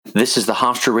This is the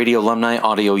Hofstra Radio Alumni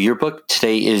Audio Yearbook.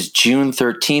 Today is June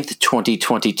 13th,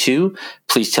 2022.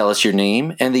 Please tell us your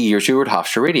name and the years you were at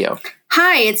Hofstra Radio.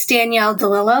 Hi, it's Danielle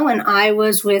Dellilo, and I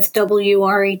was with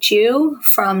WRHU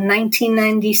from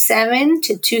 1997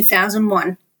 to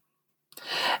 2001.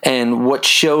 And what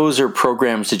shows or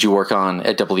programs did you work on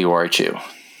at WRHU?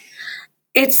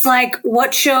 It's like,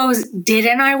 what shows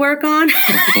didn't I work on?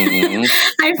 Mm-hmm.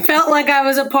 I felt like I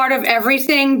was a part of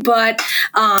everything, but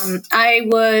I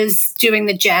was doing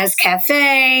the Jazz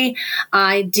Cafe.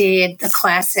 I did the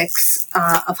classics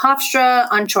of Hofstra,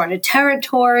 Uncharted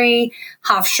Territory,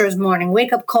 Hofstra's Morning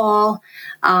Wake Up Call.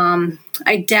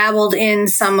 I dabbled in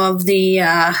some of the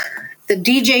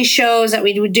DJ shows that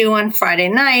we would do on Friday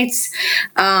nights.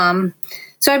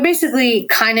 So I basically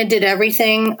kind of did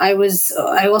everything. I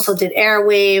also did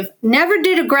Airwave. Never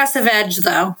did Aggressive Edge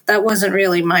though. That wasn't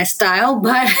really my style,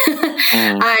 but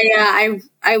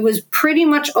I was pretty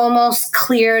much almost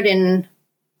cleared in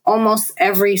almost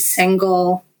every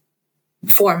single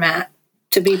format,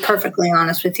 to be perfectly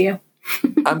honest with you.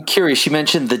 I'm curious. You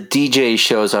mentioned the DJ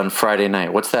shows on Friday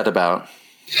night. What's that about?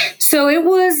 So it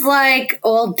was like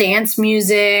all dance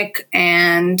music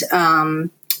and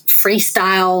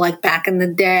freestyle, like back in the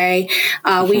day.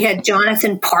 We had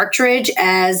Jonathan Partridge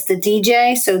as the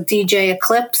DJ, so DJ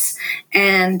Eclipse,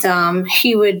 and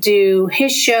he would do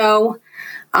his show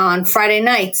on Friday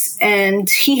nights. And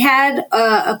he had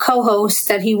a co-host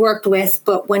that he worked with,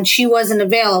 but when she wasn't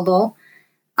available,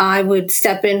 I would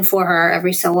step in for her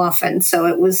every so often. So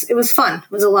it was fun.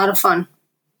 It was a lot of fun.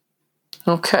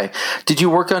 Okay. Did you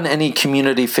work on any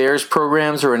community fairs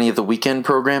programs or any of the weekend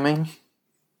programming?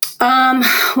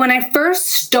 When I first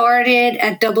started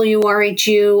at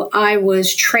WRHU, I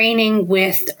was training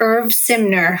with Irv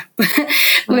Simner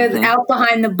with Out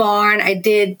Behind the Barn. I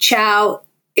did Ciao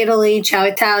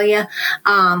Italia,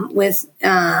 with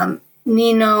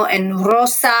Nino and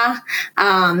Rosa,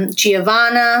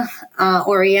 Giovanna,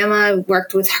 Oriema,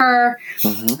 worked with her.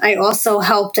 Mm-hmm. I also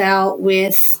helped out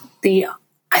with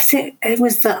I think it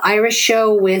was the Irish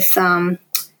show with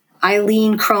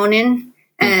Eileen Cronin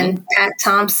and Pat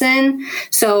Thompson.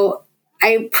 So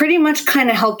I pretty much kind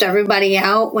of helped everybody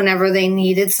out whenever they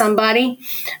needed somebody.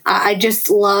 I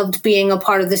just loved being a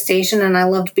part of the station, and I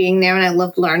loved being there, and I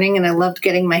loved learning, and I loved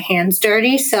getting my hands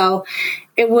dirty. So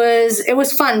it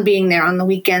was fun being there on the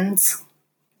weekends.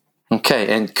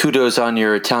 Okay, and kudos on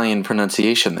your Italian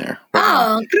pronunciation there.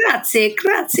 Oh, grazie.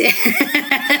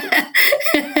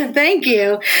 Thank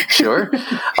you. Sure.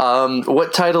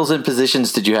 What titles and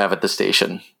positions did you have at the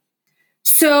station?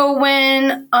 So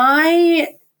when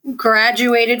I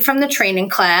graduated from the training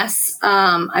class,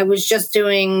 I was just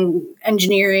doing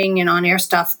engineering and on-air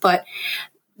stuff. But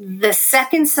the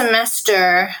second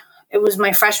semester, it was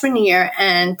my freshman year,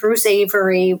 and Bruce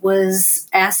Avery was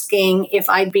asking if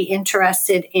I'd be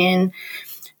interested in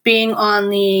being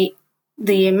on the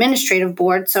administrative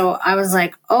board. So I was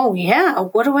like, oh, yeah,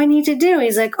 what do I need to do?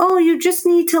 He's like, oh, you just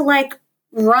need to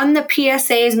run the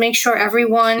PSAs, make sure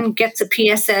everyone gets a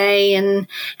PSA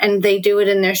and they do it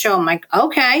in their show. I'm like,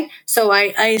 okay. So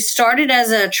I started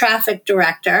as a traffic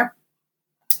director.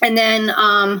 And then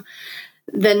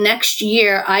the next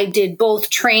year I did both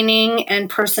training and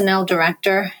personnel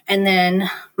director. And then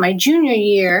my junior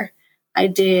year, I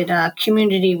did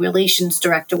community relations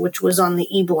director, which was on the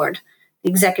E-board, the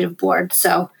executive board.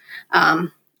 So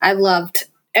I loved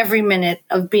every minute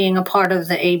of being a part of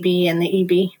the AB and the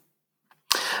EB.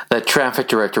 That traffic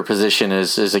director position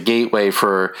is a gateway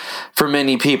for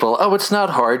many people. Oh, it's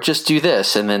not hard. Just do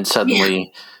this. And then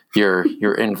suddenly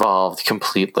you're involved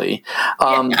completely.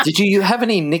 Did you have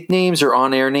any nicknames or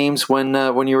on-air names when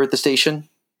you were at the station?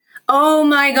 Oh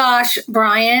my gosh,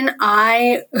 Brian,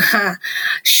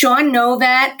 Sean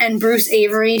Novat and Bruce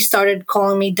Avery started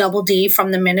calling me Double D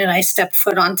from the minute I stepped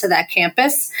foot onto that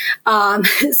campus.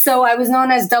 So I was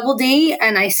known as Double D,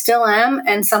 and I still am,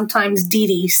 and sometimes Dee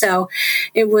Dee. So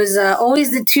it was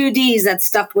always the two Ds that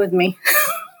stuck with me.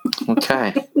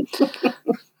 Okay.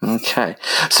 Okay.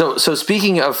 So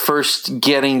speaking of first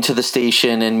getting to the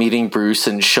station and meeting Bruce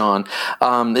and Sean,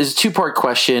 there's a two-part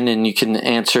question, and you can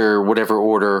answer whatever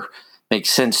order makes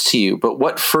sense to you. But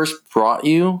what first brought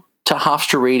you to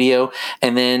Hofstra Radio?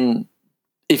 And then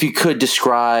if you could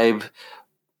describe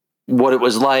what it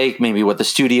was like, maybe what the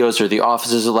studios or the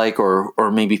offices are like,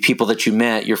 or maybe people that you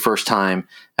met your first time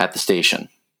at the station.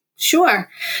 Sure.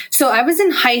 So I was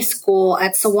in high school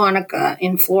at Sewanaka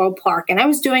in Floral Park, and I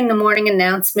was doing the morning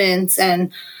announcements,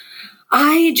 and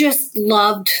I just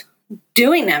loved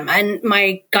doing them. And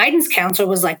my guidance counselor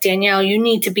was like, Danielle, you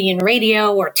need to be in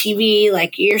radio or TV.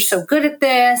 Like, you're so good at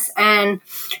this. And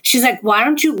she's like, why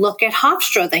don't you look at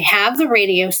Hofstra? They have the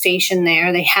radio station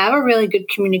there. They have a really good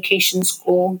communication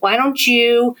school. Why don't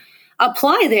you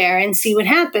apply there and see what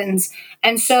happens?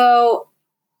 And so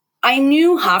I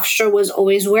knew Hofstra was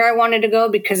always where I wanted to go,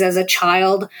 because as a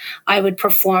child, I would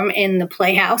perform in the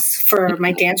Playhouse for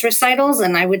my dance recitals.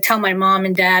 And I would tell my mom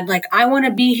and dad, like, I want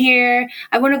to be here.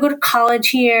 I want to go to college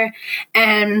here.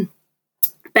 And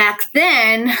back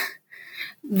then,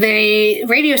 the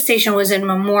radio station was in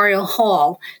Memorial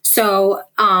Hall. So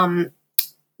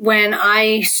when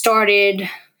I started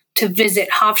to visit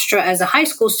Hofstra as a high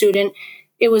school student,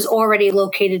 it was already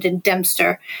located in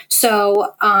Dempster.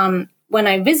 So when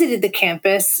I visited the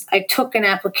campus, I took an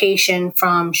application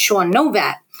from Sean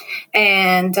Novat,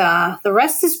 and the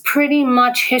rest is pretty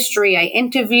much history. I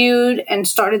interviewed and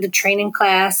started the training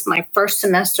class my first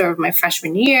semester of my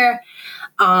freshman year.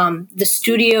 The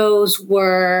studios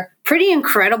were pretty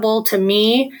incredible to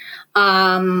me.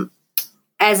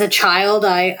 As a child,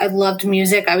 I loved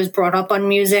music. I was brought up on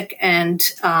music, and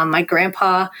my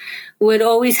grandpa would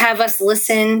always have us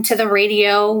listen to the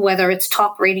radio, whether it's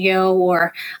talk radio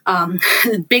or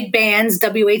big bands,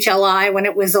 WHLI, when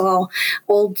it was all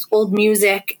old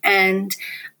music. And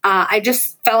I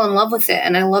just fell in love with it,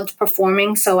 and I loved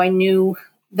performing. So I knew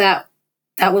that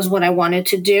that was what I wanted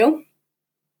to do.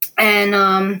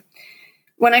 And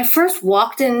when I first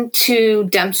walked into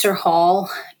Dempster Hall,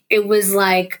 it was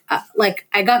like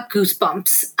I got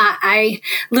goosebumps. I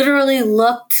literally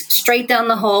looked straight down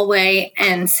the hallway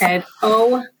and said,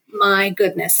 "Oh my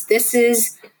goodness, this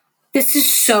is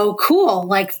so cool!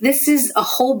 Like, this is a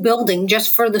whole building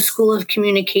just for the School of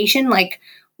Communication. Like,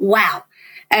 wow!"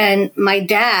 And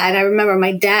I remember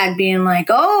my dad being like,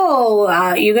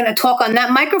 "Oh, you're going to talk on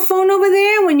that microphone over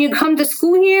there when you come to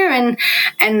school here?" And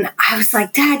I was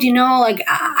like, "Dad, like,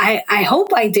 I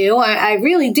hope I do. I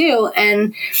really do."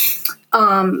 And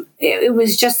it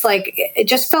was just like, it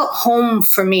just felt home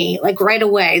for me, like right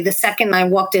away. The second I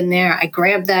walked in there, I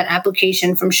grabbed that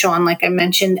application from Sean, like I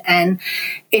mentioned, and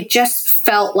it just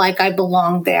felt like I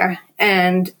belonged there.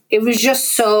 And it was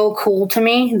just so cool to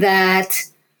me that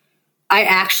I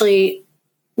actually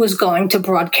was going to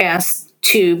broadcast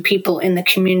to people in the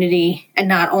community and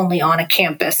not only on a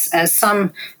campus. As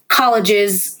some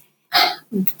colleges,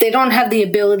 they don't have the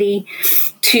ability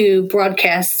to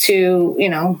broadcast to,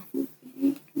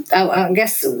 I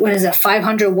guess,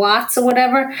 500 watts or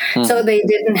whatever. So they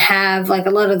didn't have, like,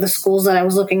 a lot of the schools that I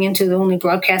was looking into, they only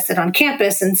broadcasted on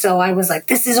campus. And so I was like,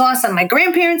 this is awesome. My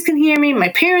grandparents can hear me. My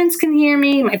parents can hear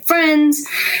me. My friends.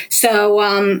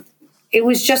 So, it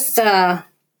was just, it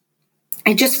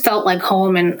just felt like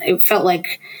home, and it felt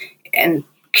like, and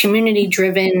community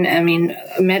driven. I mean,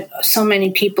 I met so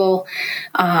many people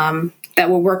that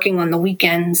were working on the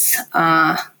weekends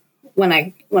when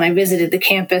I visited the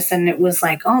campus, and it was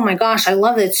like, oh my gosh, I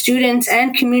love it. Students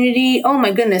and community. Oh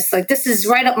my goodness. Like, this is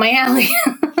right up my alley.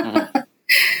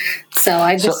 So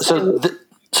I just,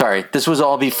 sorry, this was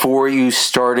all before you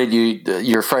started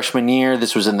your freshman year.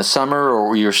 This was in the summer, or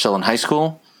were you still in high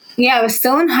school? Yeah, I was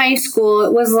still in high school.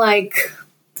 It was like,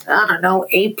 I don't know,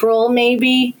 April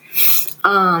maybe,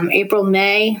 April,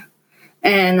 May.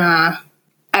 And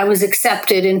I was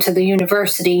accepted into the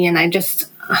university, and I just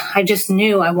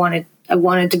knew I wanted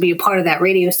to be a part of that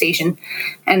radio station.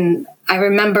 And I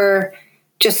remember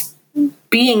just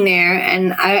being there,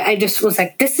 and I just was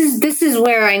like, this is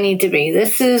where I need to be.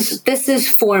 This is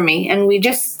for me. And we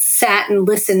just sat and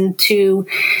listened to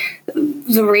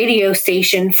the radio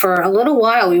station for a little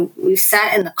while. We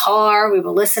sat in the car, we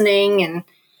were listening, and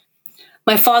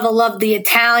my father loved the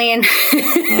Italian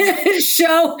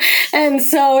show, and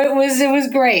so it was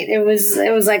great. It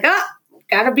was like,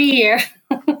 gotta be here.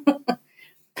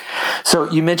 So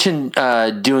you mentioned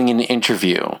doing an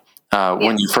interview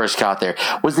when you first got there.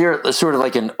 Was there sort of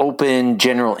like an open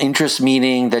general interest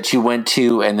meeting that you went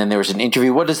to, and then there was an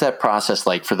interview? What is that process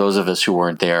like for those of us who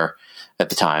weren't there at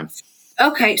the time?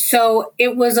 Okay, so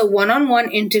it was a one-on-one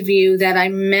interview that I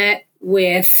met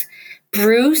with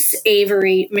Bruce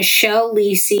Avery, Michelle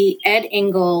Lisi, Ed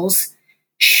Ingalls,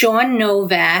 Sean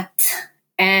Novat,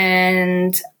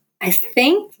 and I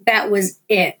think that was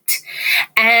it.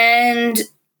 And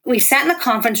we sat in the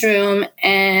conference room,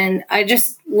 and I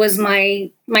just was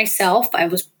myself.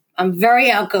 I'm very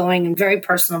outgoing and very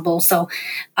personable, so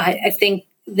I think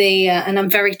they and I'm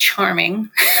very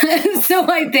charming.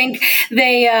 So I think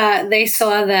they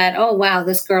saw that, oh wow,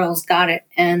 this girl's got it.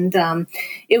 And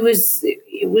it was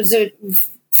a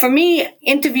for me,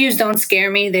 interviews don't scare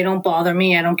me. They don't bother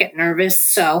me. I don't get nervous.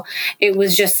 So it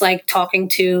was just like talking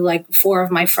to like 4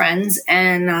 of my friends,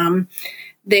 and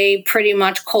they pretty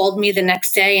much called me the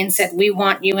next day and said, "We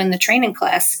want you in the training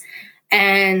class."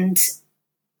 And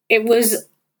it's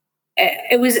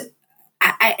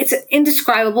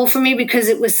indescribable for me because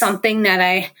it was something that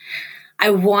I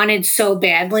wanted so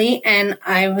badly. And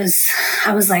I was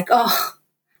like, oh,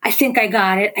 I think I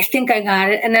got it.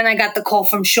 And then I got the call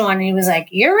from Sean, and he was like,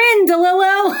 "You're in,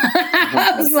 Dellilo."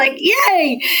 I was like,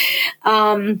 yay.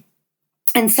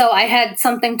 And so I had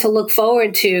something to look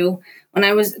forward to. When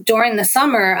I was during the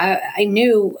summer, I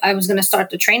knew I was going to start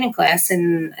the training class.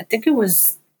 And I think it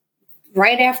was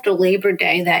right after Labor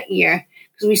Day that year,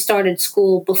 because we started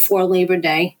school before Labor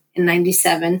Day in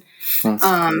 97.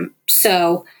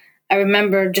 So I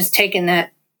remember just taking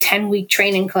that 10-week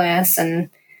training class, and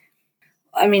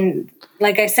I mean,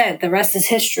 like I said, the rest is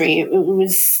history. It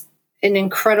was an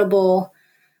incredible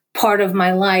part of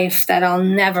my life that I'll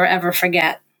never, ever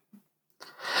forget.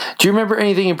 Do you remember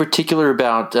anything in particular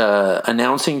about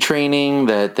announcing training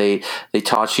that they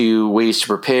taught you, ways to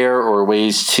prepare or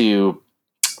ways to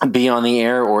be on the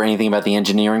air, or anything about the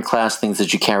engineering class, things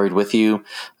that you carried with you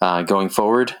going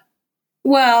forward?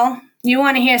 Well, you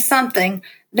want to hear something?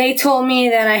 They told me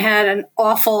that I had an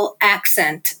awful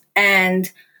accent, and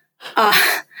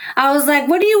I was like,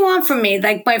 "What do you want from me?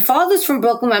 Like, my father's from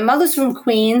Brooklyn, my mother's from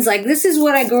Queens. Like, this is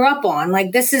what I grew up on.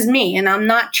 Like, this is me, and I'm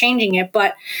not changing it."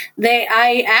 But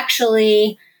I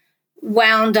actually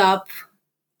wound up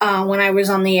when I was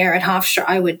on the air at Hofstra,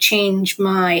 I would change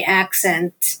my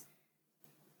accent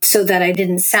so that I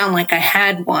didn't sound like I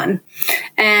had one,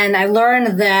 and I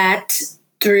learned that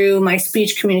through my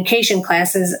speech communication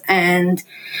classes. And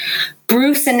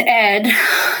Bruce and Ed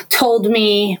told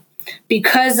me,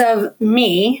 because of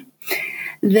me,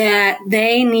 that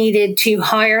they needed to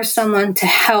hire someone to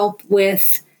help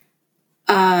with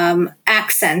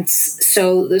accents.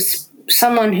 So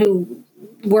someone who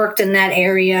worked in that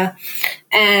area.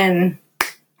 And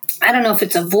I don't know if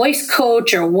it's a voice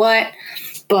coach or what,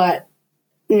 but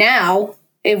now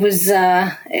it was,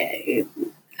 I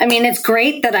mean, it's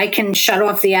great that I can shut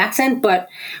off the accent, but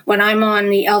when I'm on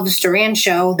the Elvis Duran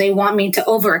show, they want me to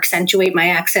over accentuate my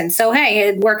accent. So, hey,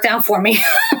 it worked out for me.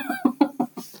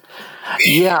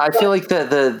 Yeah, I feel like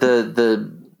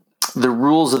the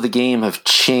rules of the game have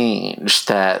changed.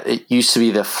 That it used to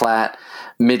be the flat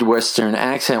Midwestern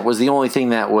accent was the only thing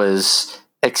that was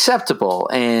acceptable.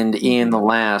 And in the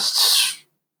last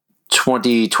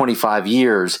 20, 25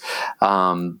 years,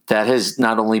 that has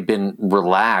not only been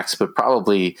relaxed, but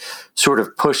probably sort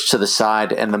of pushed to the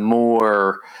side. And the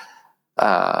more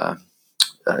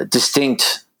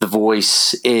distinct the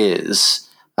voice is,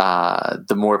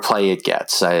 the more play it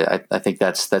gets. I think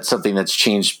that's something that's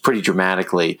changed pretty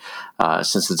dramatically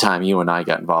since the time you and I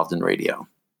got involved in radio.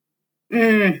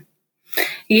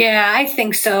 Yeah, I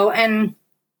think so. And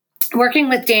working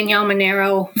with Danielle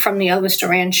Monero from the Elvis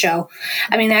Duran show,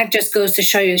 I mean, that just goes to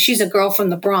show you she's a girl from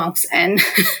the Bronx, and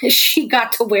she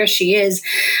got to where she is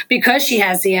because she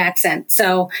has the accent.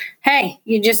 So, hey,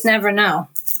 you just never know.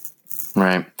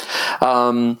 Right.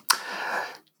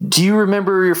 Do you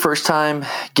remember your first time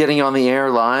getting on the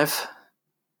air live?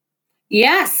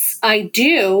 Yes, I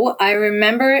do. I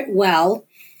remember it well.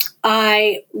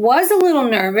 I was a little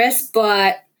nervous,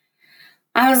 but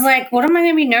I was like, what am I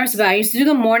going to be nervous about? I used to do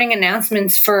the morning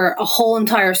announcements for a whole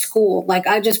entire school. Like,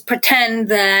 I just pretend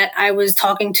that I was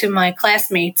talking to my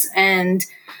classmates. And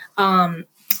I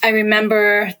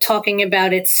remember talking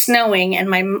about it snowing,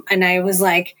 and I was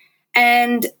like,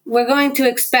 and we're going to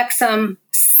expect some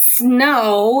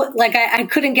snow. Like, I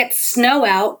couldn't get snow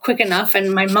out quick enough,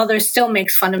 and my mother still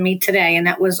makes fun of me today, and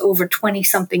that was over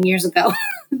 20-something years ago,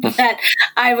 that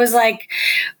I was like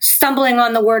stumbling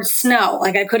on the word snow.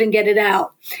 Like, I couldn't get it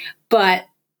out. But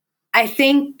I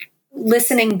think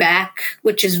listening back,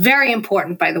 which is very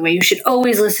important, by the way, you should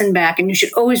always listen back, and you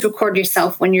should always record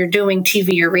yourself when you're doing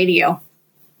TV or radio,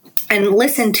 and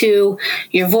listen to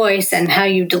your voice and how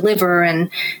you deliver. And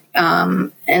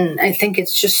I think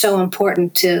it's just so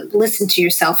important to listen to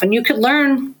yourself, and you could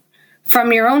learn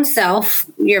from your own self,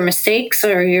 your mistakes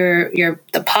or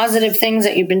the positive things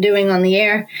that you've been doing on the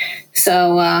air.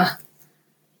 So,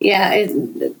 yeah,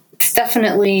 it's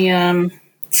definitely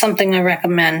something I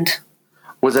recommend.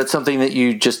 Was that something that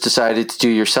you just decided to do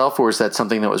yourself, or is that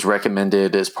something that was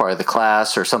recommended as part of the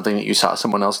class, or something that you saw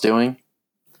someone else doing?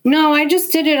 No, I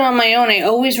just did it on my own. I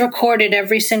always recorded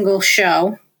every single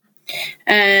show.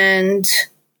 And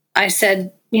I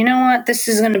said, you know what? This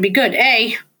is going to be good.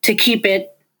 A, to keep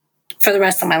it for the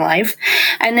rest of my life,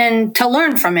 and then to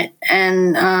learn from it.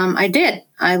 And I did.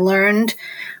 I learned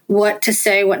what to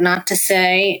say, what not to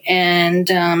say, and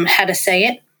how to say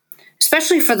it,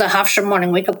 especially for the Hofstra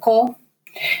morning wake-up call.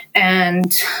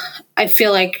 And I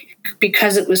feel like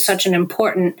because it was such an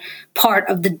important part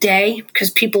of the day,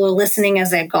 because people are listening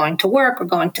as they're going to work or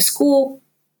going to school,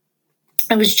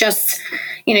 it was just,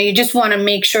 you just want to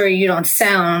make sure you don't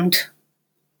sound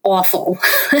awful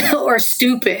or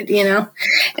stupid, and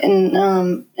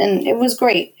it was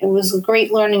great. It was a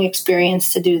great learning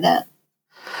experience to do that.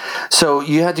 So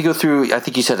you had to go through, I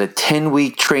think you said, a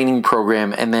 10-week training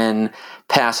program and then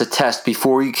pass a test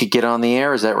before you could get on the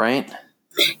air. Is that right?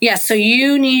 Yeah. So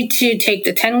you need to take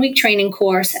the 10-week training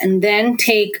course and then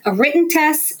take a written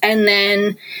test, and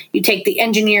then you take the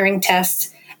engineering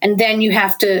test, and then you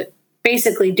have to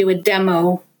basically do a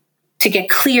demo to get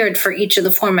cleared for each of the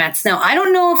formats. Now, I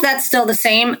don't know if that's still the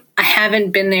same. I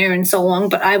haven't been there in so long,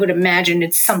 but I would imagine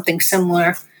it's something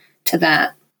similar to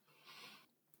that.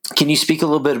 Can you speak a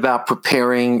little bit about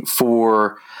preparing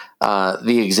for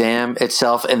the exam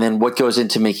itself, and then what goes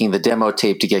into making the demo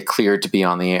tape to get cleared to be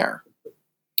on the air?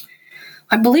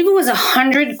 I believe it was a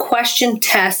 100-question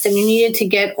test, and you needed to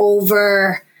get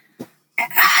over,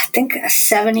 I think, a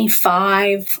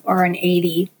 75 or an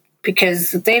 80,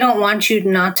 because they don't want you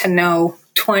not to know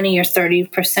 20 or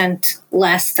 30%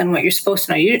 less than what you're supposed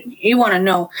to know. You want to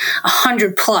know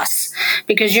 100 plus,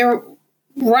 because you're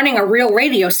running a real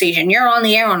radio station. You're on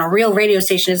the air on a real radio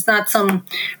station. It's not some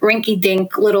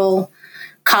rinky-dink little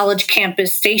college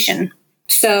campus station.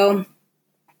 So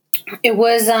it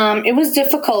was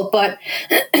difficult, but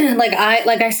like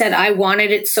I said, I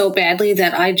wanted it so badly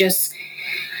that I just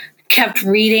kept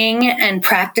reading and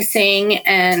practicing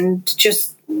and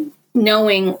just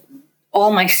knowing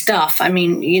all my stuff. I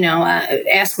mean,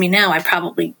 ask me now, I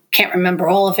probably can't remember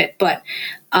all of it, but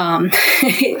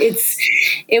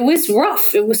it was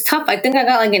rough. It was tough. I think I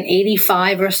got like an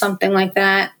 85 or something like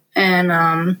that. And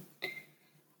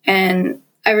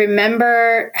I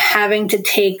remember having to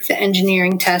take the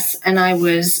engineering tests, and I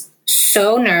was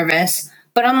so nervous,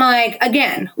 but I'm like,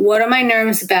 again, what am I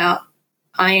nervous about?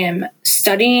 I am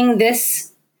studying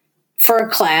this for a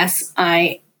class.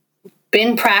 I've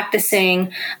been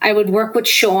practicing. I would work with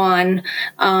Sean.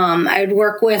 I would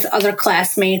work with other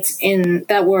classmates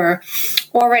that were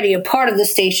already a part of the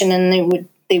station, and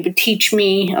they would teach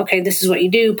me, okay, this is what you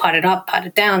do, pot it up, pot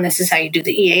it down. This is how you do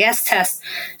the EAS test.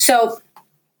 So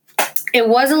it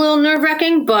was a little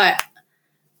nerve-wracking, but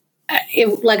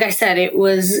like I said, it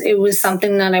was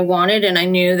something that I wanted, and I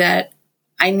knew that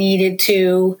I needed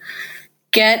to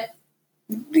get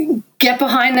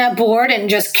behind that board and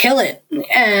just kill it.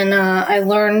 And I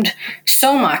learned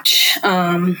so much.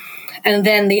 And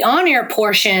then the on-air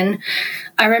portion,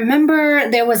 I remember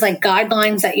there was like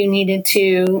guidelines that you needed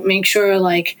to make sure,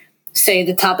 like, say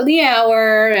the top of the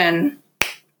hour and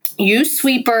use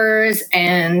sweepers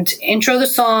and intro the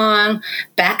song,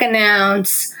 back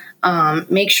announce,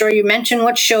 make sure you mention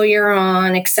what show you're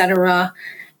on, etc.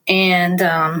 And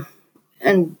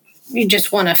you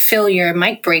just want to fill your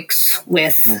mic breaks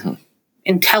with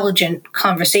intelligent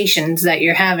conversations that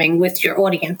you're having with your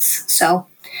audience. So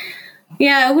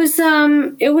yeah, it was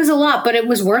a lot, but it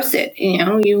was worth it.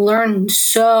 You learn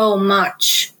so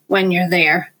much when you're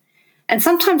there. And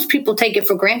sometimes people take it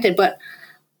for granted, but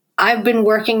I've been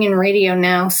working in radio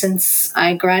now since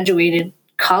I graduated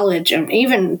college, and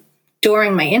even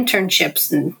during my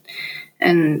internships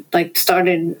and like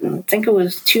started, I think it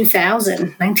was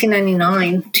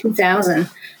 1999, 2000.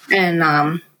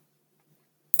 And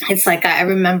it's like I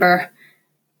remember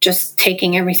just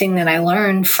taking everything that I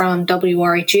learned from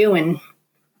WRHU and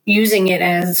using it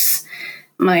as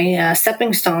my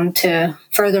stepping stone to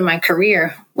further my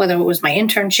career, whether it was my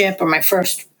internship or my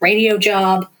first radio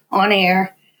job on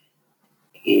air.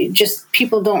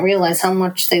 People don't realize how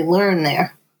much they learn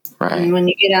there. Right. And when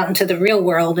you get out into the real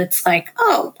world, it's like,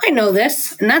 oh, I know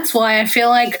this. And that's why I feel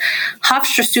like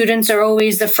Hofstra students are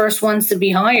always the first ones to be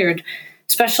hired,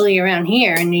 especially around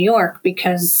here in New York,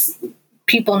 because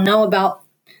people know about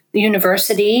the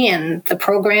university and the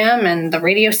program and the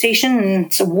radio station, and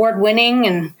it's award-winning,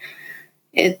 and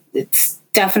it's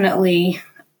definitely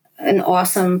an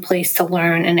awesome place to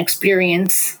learn and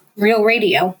experience real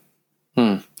radio.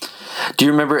 Do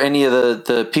you remember any of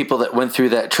the people that went through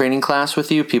that training class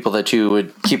with you, people that you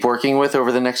would keep working with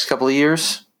over the next couple of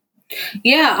years?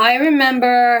 Yeah, I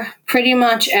remember pretty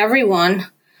much everyone.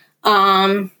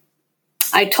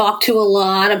 I talked to a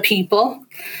lot of people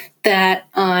that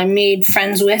I made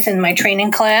friends with in my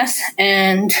training class,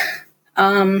 and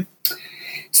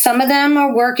some of them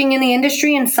are working in the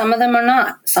industry and some of them are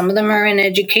not. Some of them are in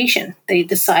education. They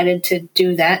decided to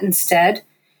do that instead,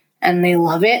 and they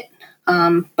love it.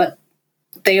 But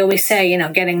they always say,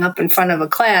 getting up in front of a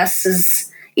class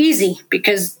is easy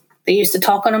because they used to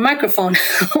talk on a microphone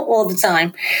all the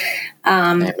time.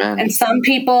 And some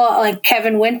people, like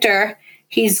Kevin Winter,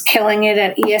 he's killing it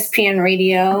at ESPN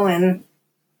Radio, and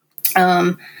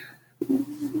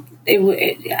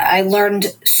I learned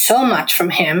so much from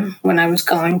him when I was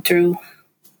going through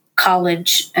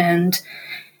college, and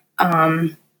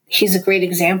he's a great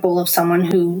example of someone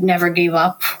who never gave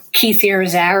up. Keith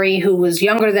Irizarry, who was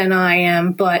younger than I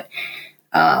am, but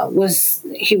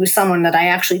he was someone that I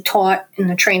actually taught in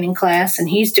the training class, and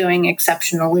he's doing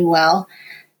exceptionally well.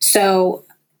 So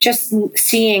just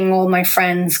seeing all my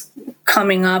friends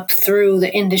coming up through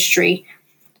the industry,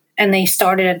 and they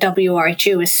started at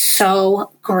WRHU, is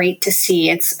so great to see.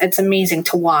 It's amazing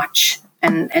to watch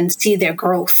and see their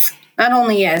growth, not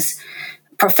only as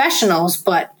professionals,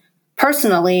 but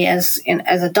personally as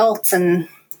adults, and,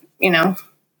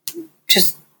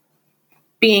 just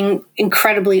being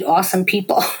incredibly awesome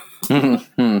people.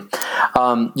 You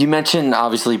mentioned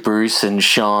obviously Bruce and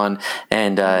Sean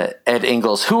and Ed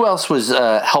Ingalls. Who else was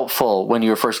helpful when you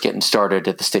were first getting started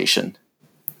at the station?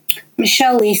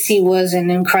 Michelle Lisi was an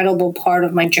incredible part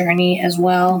of my journey, as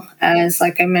well as,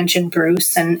 like I mentioned,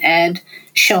 Bruce and Ed,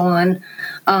 Sean.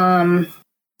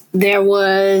 There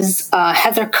was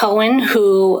Heather Cohen,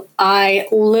 who I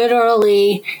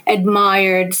literally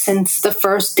admired since the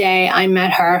first day I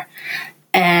met her.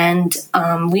 And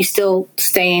we still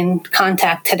stay in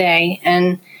contact today.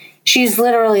 And she's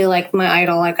literally like my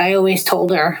idol. Like I always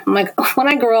told her, I'm like, when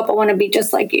I grow up, I want to be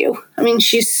just like you. I mean,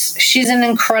 she's an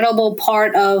incredible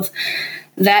part of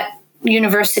that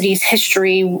university's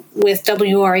history with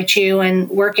WRHU, and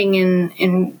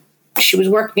working she was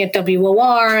working at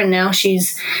WOR, and now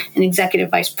she's an executive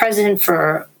vice president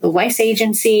for the Weiss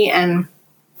agency. And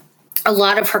a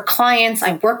lot of her clients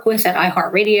I work with at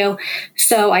iHeartRadio,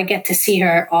 so I get to see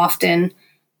her often,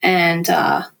 and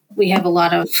we have a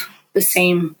lot of the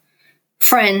same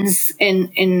friends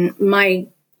in my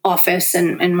office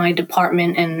and my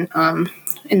department, and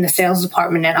in the sales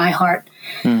department at iHeart.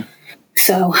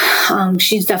 So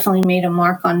she's definitely made a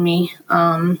mark on me.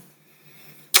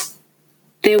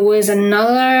 There was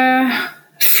another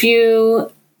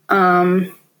few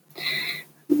women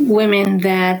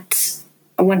that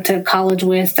I went to college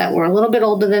with that were a little bit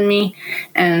older than me,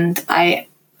 and I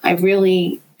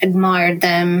really admired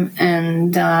them,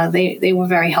 and they were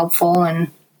very helpful.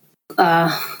 And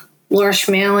Laura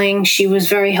Schmaling, she was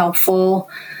very helpful.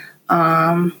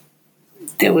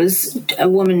 There was a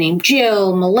woman named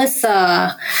Jill,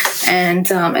 Melissa, and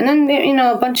then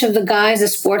a bunch of the guys, the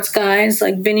sports guys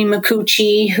like Vinny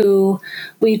Macucci, who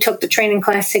we took the training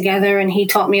class together, and he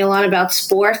taught me a lot about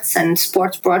sports and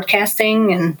sports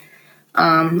broadcasting, and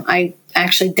I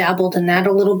actually dabbled in that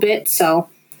a little bit. So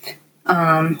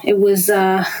it was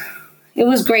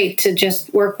great to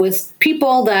just work with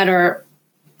people that are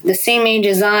the same age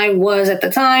as I was at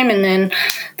the time, and then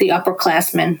the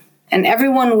upperclassmen. And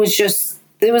everyone was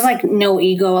there was like no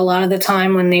ego a lot of the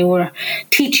time when they were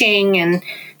teaching and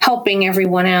helping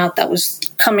everyone out that was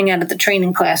coming out of the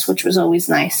training class, which was always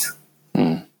nice.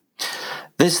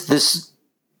 This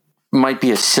might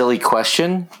be a silly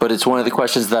question, but it's one of the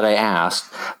questions that I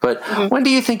asked. But when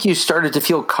do you think you started to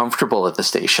feel comfortable at the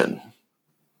station?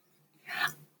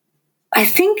 I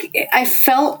think I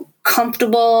felt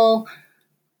comfortable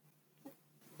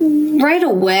right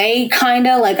away, kind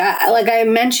of like I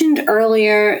mentioned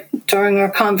earlier during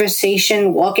our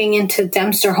conversation, walking into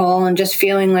Dempster Hall and just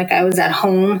feeling like I was at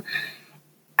home.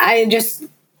 I just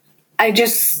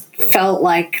felt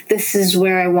like this is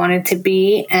where I wanted to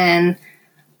be, and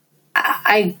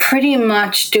I pretty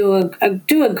much do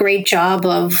a great job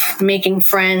of making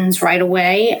friends right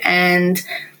away and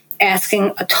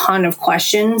asking a ton of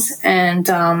questions, and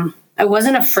I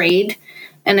wasn't afraid,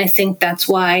 and I think that's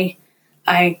why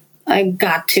I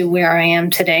got to where I am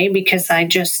today, because I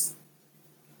knew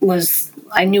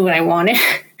what I wanted.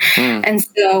 And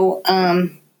so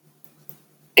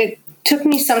it took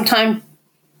me some time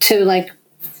to like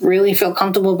really feel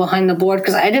comfortable behind the board,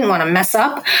 because I didn't want to mess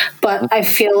up, but I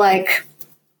feel like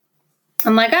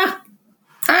I'm like,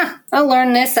 I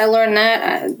learned this, I learned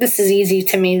that. This is easy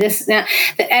to me. The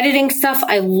editing stuff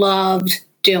I loved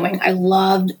doing. I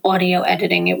loved audio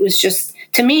editing. It was just,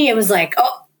 to me, it was like,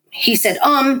 oh, he said,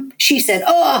 she said,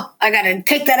 oh, I got to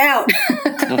take that out.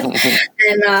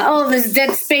 And, there's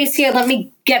dead space here. Let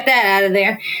me get that out of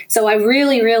there. So I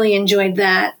really, really enjoyed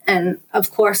that. And of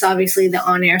course, obviously the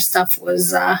on-air stuff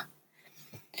was, I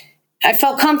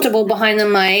felt comfortable behind the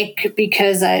mic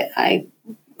because I've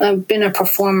been a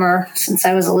performer since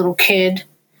I was a little kid.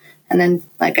 And then,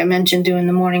 like I mentioned, doing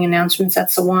the morning announcements at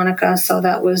Sewanaka. So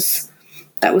that was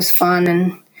that was fun.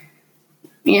 And,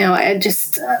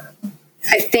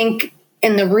 I think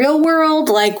in the real world,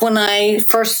 like when I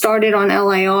first started on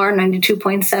LIR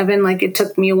 92.7, like it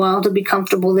took me a while to be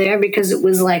comfortable there because it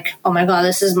was like, oh my God,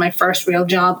 this is my first real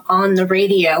job on the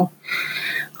radio.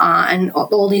 And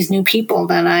all these new people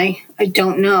that I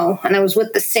don't know. And I was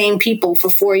with the same people for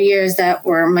 4 years that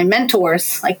were my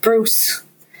mentors, like Bruce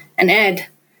and Ed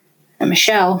and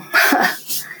Michelle.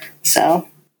 So.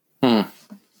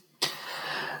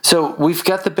 So we've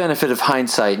got the benefit of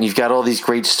hindsight, and you've got all these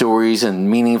great stories and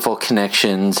meaningful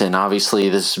connections, and obviously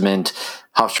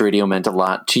Hofstra Radio meant a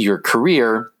lot to your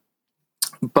career.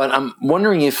 But I'm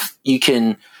wondering if you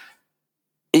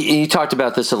talked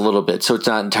about this a little bit, so it's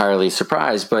not entirely a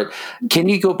surprise, but can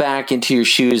you go back into your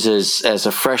shoes as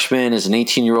a freshman, as an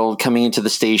 18-year-old coming into the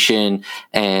station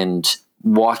and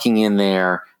walking in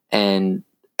there, and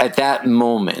at that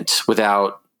moment,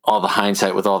 without all the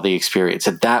hindsight, with all the experience,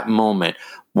 at that moment,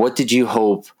 what did you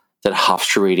hope that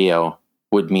Hofstra Radio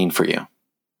would mean for you?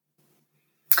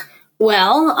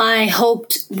 Well, I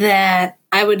hoped that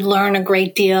I would learn a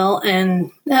great deal. And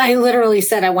I literally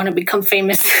said I want to become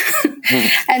famous.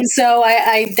 And so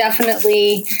I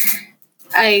definitely,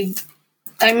 I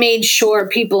made sure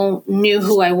people knew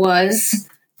who I was.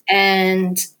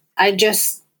 And I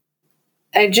just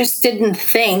didn't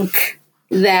think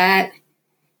that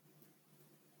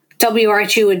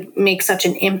WRHU would make such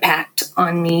an impact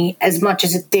on me as much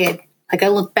as it did. Like I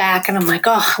look back and I'm like,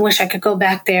 oh, I wish I could go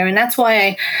back there. And that's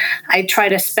why I try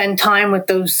to spend time with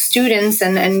those students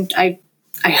and I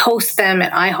host them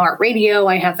at iHeartRadio.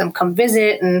 I have them come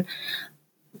visit, and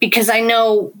because I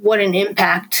know what an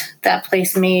impact that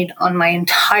place made on my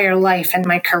entire life and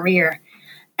my career.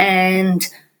 And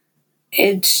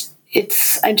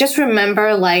I just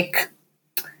remember like,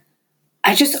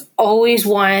 I just always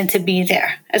wanted to be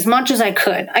there as much as I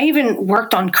could. I even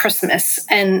worked on Christmas,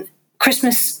 and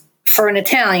Christmas for an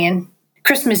Italian,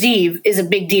 Christmas Eve is a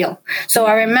big deal. So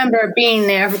I remember being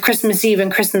there for Christmas Eve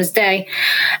and Christmas Day.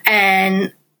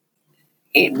 And,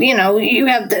 you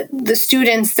have the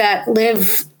students that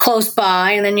live close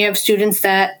by, and then you have students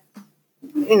that,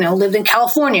 lived in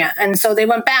California. And so they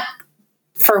went back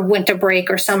for winter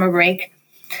break or summer break.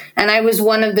 And I was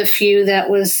one of the few that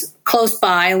was close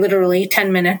by, literally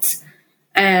 10 minutes.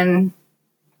 And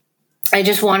I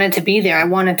just wanted to be there. I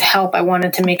wanted to help. I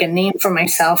wanted to make a name for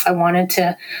myself. I wanted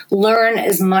to learn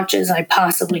as much as I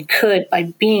possibly could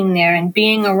by being there and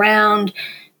being around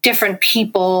different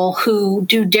people who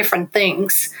do different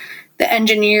things. The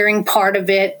engineering part of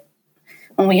it,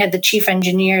 when we had the chief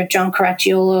engineer, John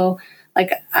Caracciolo,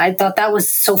 like I thought that was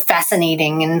so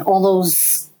fascinating, and all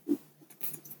those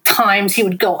times he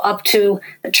would go up to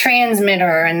the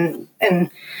transmitter and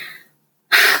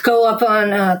go up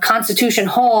on Constitution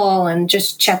Hall and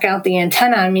just check out the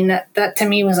antenna. I mean, that to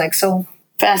me was like so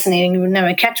fascinating. You would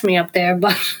never catch me up there,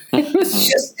 but it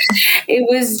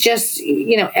was just,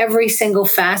 every single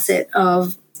facet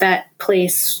of that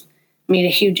place made a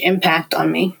huge impact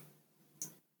on me.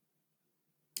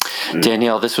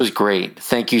 Danielle, this was great.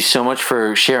 Thank you so much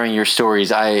for sharing your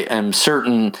stories. I am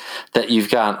certain that you've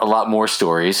got a lot more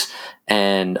stories,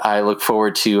 and I look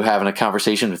forward to having a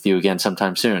conversation with you again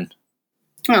sometime soon.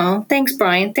 Oh, thanks,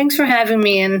 Brian. Thanks for having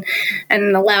me and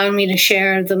allowing me to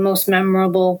share the most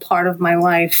memorable part of my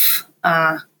life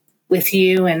with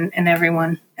you and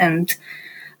everyone. And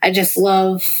I just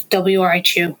love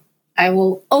WRHU. I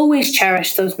will always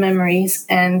cherish those memories,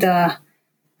 and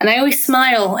I always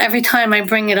smile every time I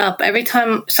bring it up. Every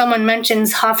time someone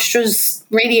mentions Hofstra's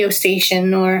radio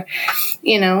station, or,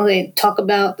 they talk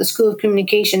about the School of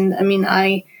Communication. I mean,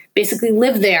 I basically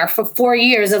lived there for 4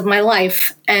 years of my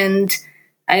life, and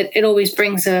it always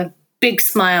brings a big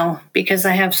smile because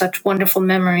I have such wonderful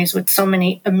memories with so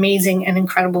many amazing and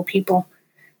incredible people.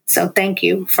 So thank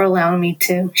you for allowing me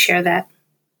to share that.